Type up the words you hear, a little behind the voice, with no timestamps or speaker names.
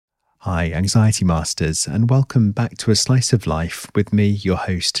Hi, Anxiety Masters, and welcome back to A Slice of Life with me, your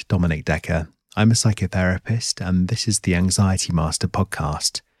host, Dominic Decker. I'm a psychotherapist, and this is the Anxiety Master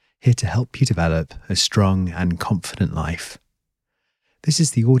podcast, here to help you develop a strong and confident life. This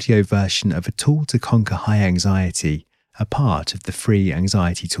is the audio version of a tool to conquer high anxiety, a part of the free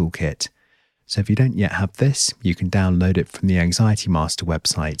Anxiety Toolkit. So if you don't yet have this, you can download it from the Anxiety Master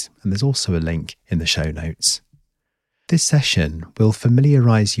website, and there's also a link in the show notes. This session will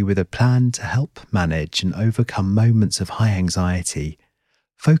familiarise you with a plan to help manage and overcome moments of high anxiety,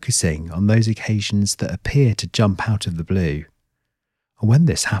 focusing on those occasions that appear to jump out of the blue. And when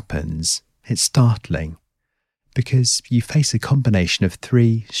this happens, it's startling, because you face a combination of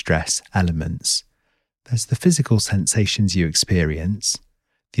three stress elements. There's the physical sensations you experience,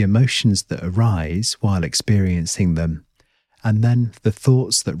 the emotions that arise while experiencing them, and then the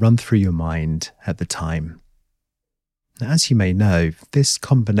thoughts that run through your mind at the time. As you may know, this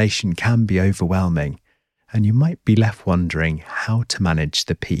combination can be overwhelming, and you might be left wondering how to manage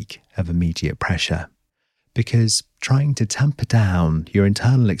the peak of immediate pressure, because trying to tamper down your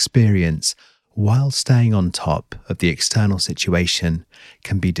internal experience while staying on top of the external situation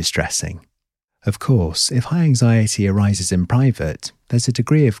can be distressing. Of course, if high anxiety arises in private, there's a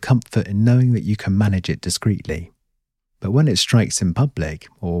degree of comfort in knowing that you can manage it discreetly. But when it strikes in public,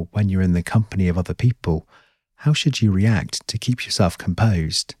 or when you're in the company of other people, how should you react to keep yourself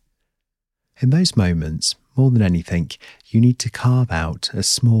composed? In those moments, more than anything, you need to carve out a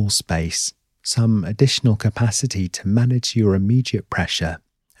small space, some additional capacity to manage your immediate pressure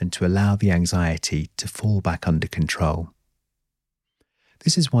and to allow the anxiety to fall back under control.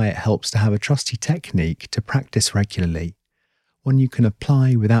 This is why it helps to have a trusty technique to practice regularly, one you can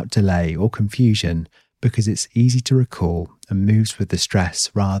apply without delay or confusion because it's easy to recall and moves with the stress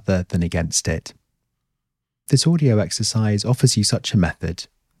rather than against it. This audio exercise offers you such a method,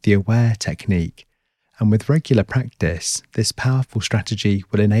 the AWARE technique, and with regular practice, this powerful strategy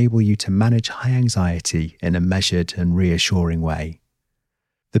will enable you to manage high anxiety in a measured and reassuring way.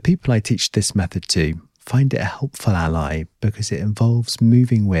 The people I teach this method to find it a helpful ally because it involves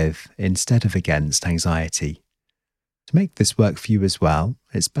moving with instead of against anxiety. To make this work for you as well,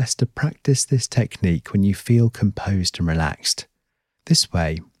 it's best to practice this technique when you feel composed and relaxed. This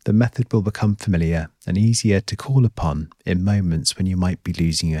way, the method will become familiar and easier to call upon in moments when you might be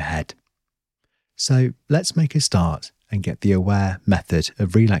losing your head. So let's make a start and get the AWARE method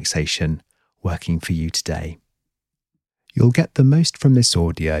of relaxation working for you today. You'll get the most from this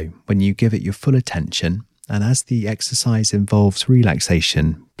audio when you give it your full attention, and as the exercise involves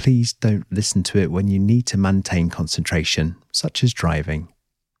relaxation, please don't listen to it when you need to maintain concentration, such as driving.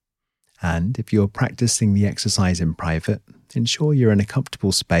 And if you're practicing the exercise in private, ensure you're in a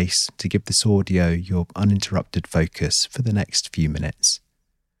comfortable space to give this audio your uninterrupted focus for the next few minutes.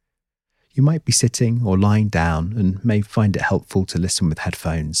 You might be sitting or lying down and may find it helpful to listen with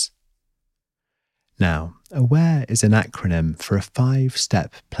headphones. Now, AWARE is an acronym for a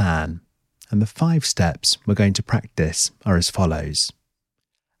 5-step plan, and the 5 steps we're going to practice are as follows: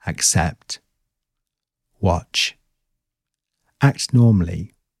 accept, watch, act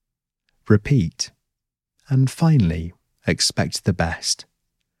normally, repeat, and finally, expect the best.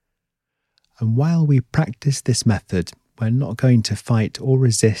 And while we practice this method, we're not going to fight or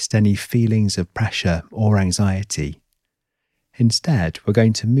resist any feelings of pressure or anxiety. Instead, we're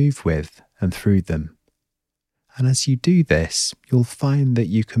going to move with and through them. And as you do this, you'll find that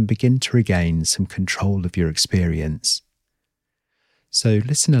you can begin to regain some control of your experience. So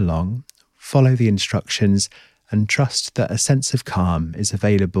listen along, follow the instructions, and trust that a sense of calm is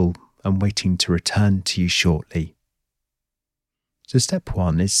available and waiting to return to you shortly. So step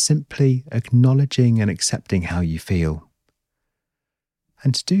 1 is simply acknowledging and accepting how you feel.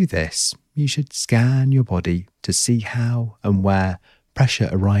 And to do this, you should scan your body to see how and where pressure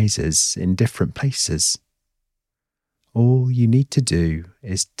arises in different places. All you need to do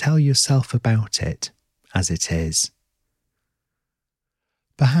is tell yourself about it as it is.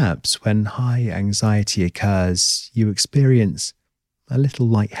 Perhaps when high anxiety occurs, you experience a little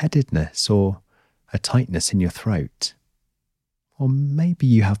lightheadedness or a tightness in your throat. Or maybe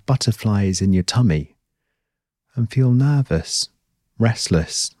you have butterflies in your tummy and feel nervous,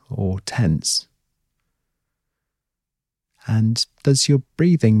 restless, or tense. And does your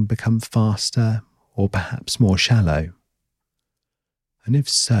breathing become faster or perhaps more shallow? And if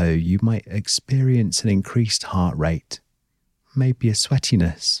so, you might experience an increased heart rate, maybe a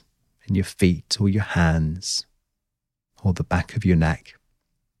sweatiness in your feet or your hands, or the back of your neck.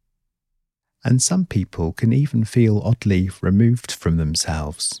 And some people can even feel oddly removed from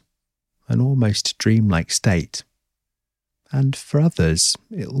themselves, an almost dreamlike state. And for others,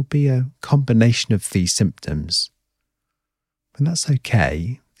 it'll be a combination of these symptoms. And that's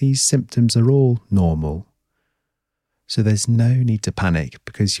okay. These symptoms are all normal. So there's no need to panic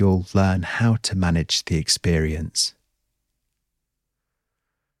because you'll learn how to manage the experience.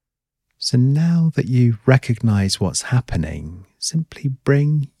 So now that you recognize what's happening, simply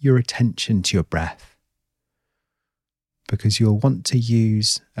bring your attention to your breath, because you'll want to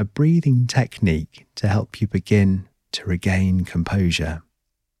use a breathing technique to help you begin to regain composure.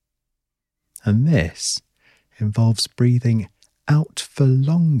 And this involves breathing out for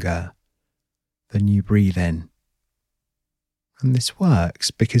longer than you breathe in. And this works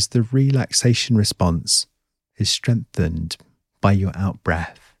because the relaxation response is strengthened by your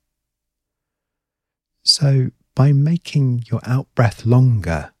out-breath. So, by making your out-breath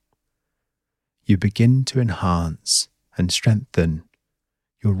longer, you begin to enhance and strengthen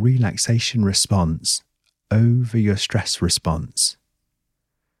your relaxation response over your stress response.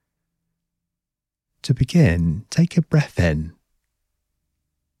 To begin, take a breath in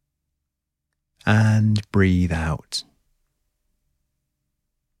and breathe out.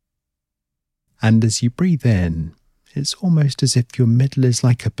 And as you breathe in, it's almost as if your middle is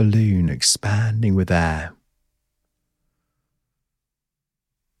like a balloon expanding with air.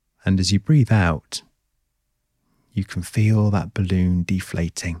 And as you breathe out, you can feel that balloon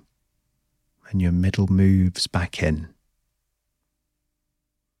deflating and your middle moves back in.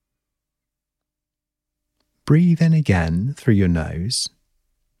 Breathe in again through your nose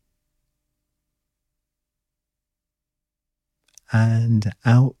and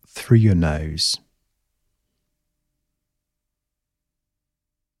out through your nose.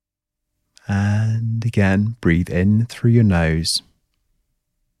 And again, breathe in through your nose.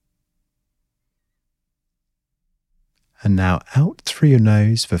 And now out through your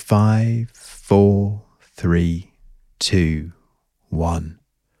nose for 5, 4, 3, 2, 1.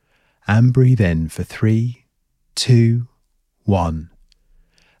 And breathe in for 3, 2, 1.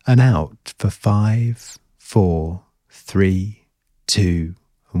 And out for 5, 4, 3, 2,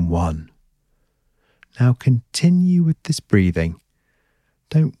 and 1. Now continue with this breathing.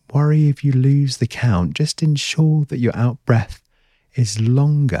 Don't worry if you lose the count, just ensure that your out-breath is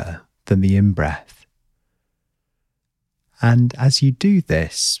longer than the in-breath. And as you do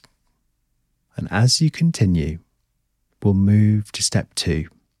this, and as you continue, we'll move to step 2.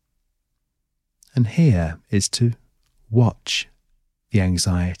 And here is to watch the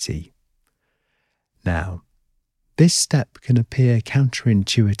anxiety. Now, this step can appear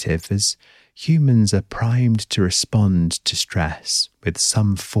counterintuitive as humans are primed to respond to stress with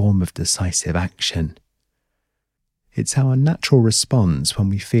some form of decisive action. It's our natural response when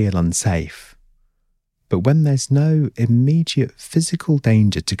we feel unsafe. But when there's no immediate physical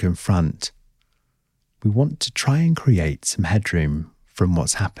danger to confront, we want to try and create some headroom from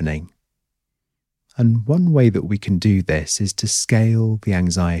what's happening. And one way that we can do this is to scale the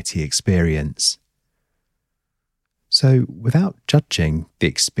anxiety experience. So, without judging the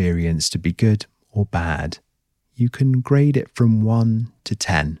experience to be good or bad, you can grade it from 1 to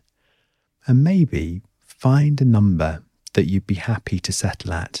 10, and maybe find a number that you'd be happy to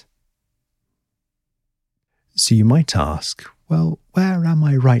settle at. So you might ask, well, where am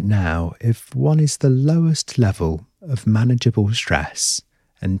I right now if 1 is the lowest level of manageable stress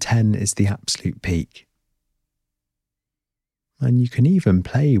and 10 is the absolute peak? And you can even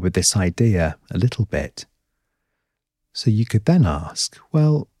play with this idea a little bit. So you could then ask,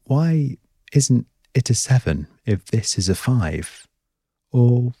 well, why isn't it a 7 if this is a 5?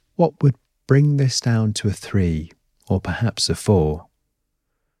 Or what would bring this down to a 3 or perhaps a 4?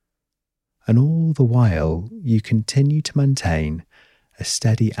 And all the while, you continue to maintain a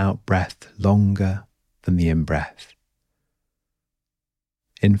steady out-breath longer than the in-breath.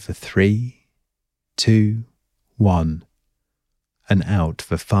 In for 3, 2, 1, and out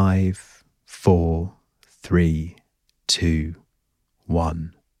for 5, 4, 3, 2,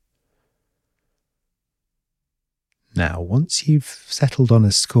 1. Now, once you've settled on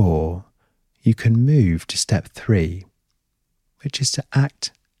a score, you can move to step 3, which is to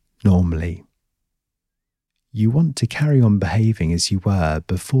act normally. You want to carry on behaving as you were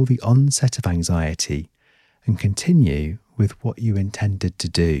before the onset of anxiety and continue with what you intended to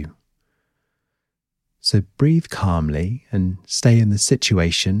do. So breathe calmly and stay in the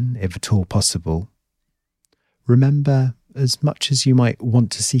situation if at all possible. Remember, as much as you might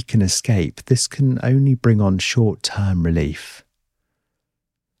want to seek an escape, this can only bring on short-term relief.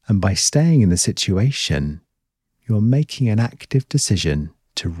 And by staying in the situation, you're making an active decision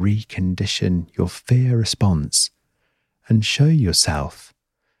to recondition your fear response and show yourself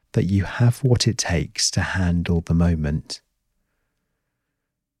that you have what it takes to handle the moment.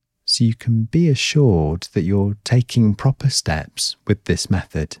 so you can be assured that you're taking proper steps with this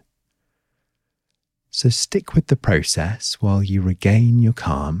method. So stick with the process while you regain your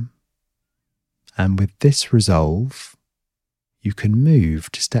calm, and with this resolve, you can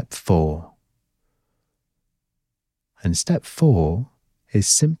move to step 4. And step 4 is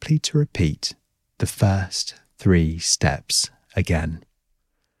simply to repeat the first 3 steps again.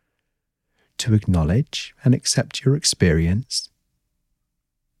 To acknowledge and accept your experience,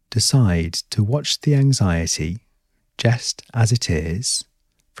 decide to watch the anxiety just as it is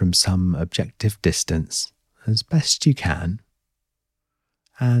from some objective distance as best you can,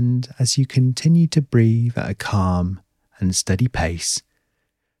 and as you continue to breathe at a calm and steady pace,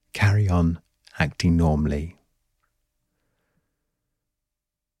 carry on acting normally.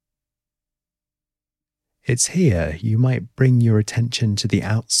 It's here you might bring your attention to the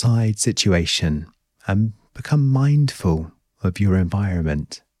outside situation and become mindful of your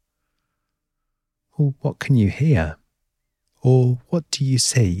environment. Or what can you hear? Or what do you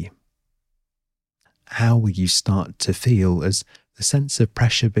see? How will you start to feel as the sense of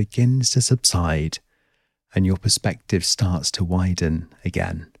pressure begins to subside and your perspective starts to widen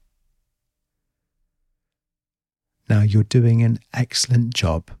again? Now, you're doing an excellent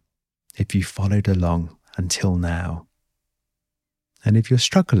job if you followed along until now. And if you're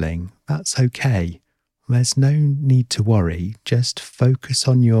struggling, that's okay. There's no need to worry. Just focus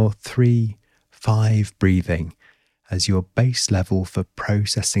on your 3-5 breathing as your base level for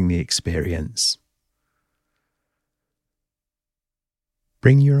processing the experience.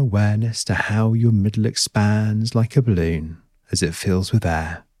 Bring your awareness to how your middle expands like a balloon as it fills with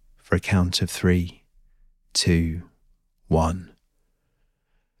air for a count of 3, 2, 1.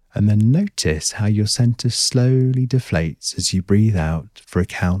 And then notice how your center slowly deflates as you breathe out for a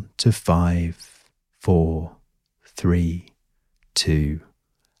count of 5, 4, 3, 2,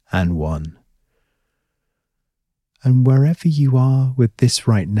 and 1. And wherever you are with this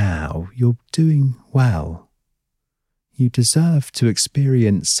right now, you're doing well. You deserve to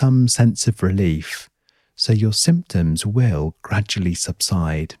experience some sense of relief, so your symptoms will gradually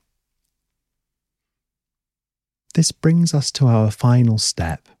subside. This brings us to our final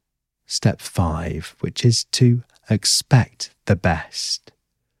step, step 5, which is to expect the best.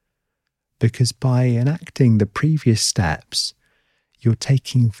 Because by enacting the previous steps, you're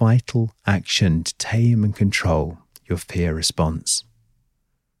taking vital action to tame and control your fear response.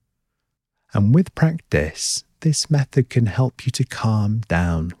 And with practice, this method can help you to calm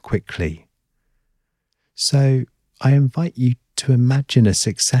down quickly. So I invite you to imagine a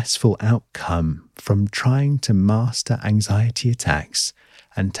successful outcome from trying to master anxiety attacks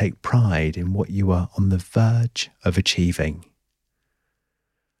and take pride in what you are on the verge of achieving.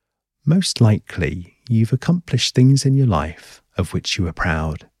 Most likely, you've accomplished things in your life of which you are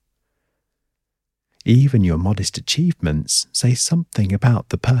proud. Even your modest achievements say something about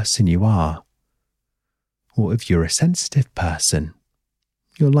the person you are. Or if you're a sensitive person,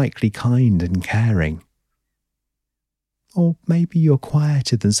 you're likely kind and caring. Or maybe you're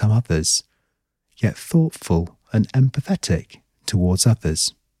quieter than some others, yet thoughtful and empathetic towards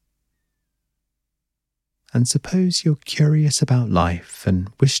others. And suppose you're curious about life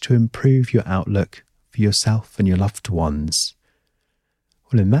and wish to improve your outlook for yourself and your loved ones.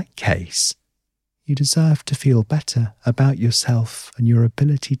 Well, in that case, you deserve to feel better about yourself and your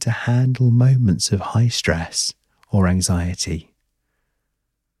ability to handle moments of high stress or anxiety.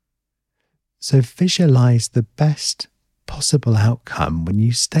 So visualize the best possible outcome when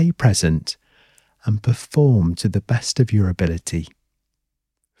you stay present and perform to the best of your ability,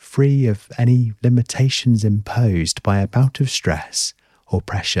 free of any limitations imposed by a bout of stress or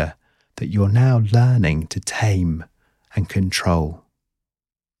pressure that you're now learning to tame and control.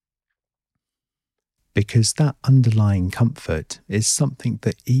 Because that underlying comfort is something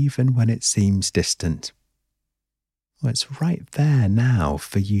that even when it seems distant, well, it's right there now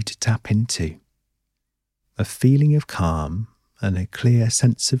for you to tap into. A feeling of calm and a clear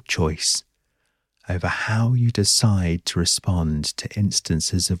sense of choice over how you decide to respond to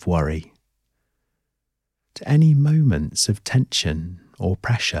instances of worry, to any moments of tension or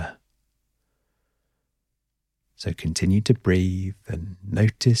pressure. So continue to breathe and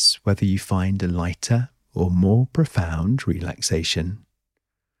notice whether you find a lighter or more profound relaxation.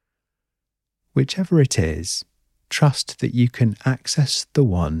 Whichever it is, trust that you can access the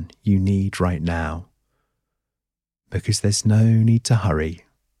one you need right now. Because there's no need to hurry.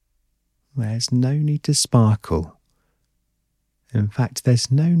 There's no need to sparkle. In fact, there's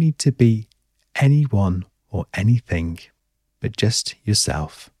no need to be anyone or anything but just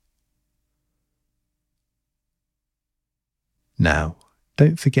yourself. Now,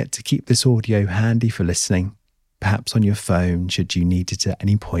 Don't forget to keep this audio handy for listening, perhaps on your phone should you need it at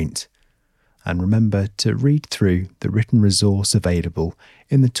any point. And remember to read through the written resource available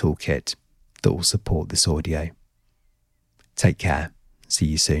in the toolkit that will support this audio. Take care. See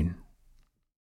you soon.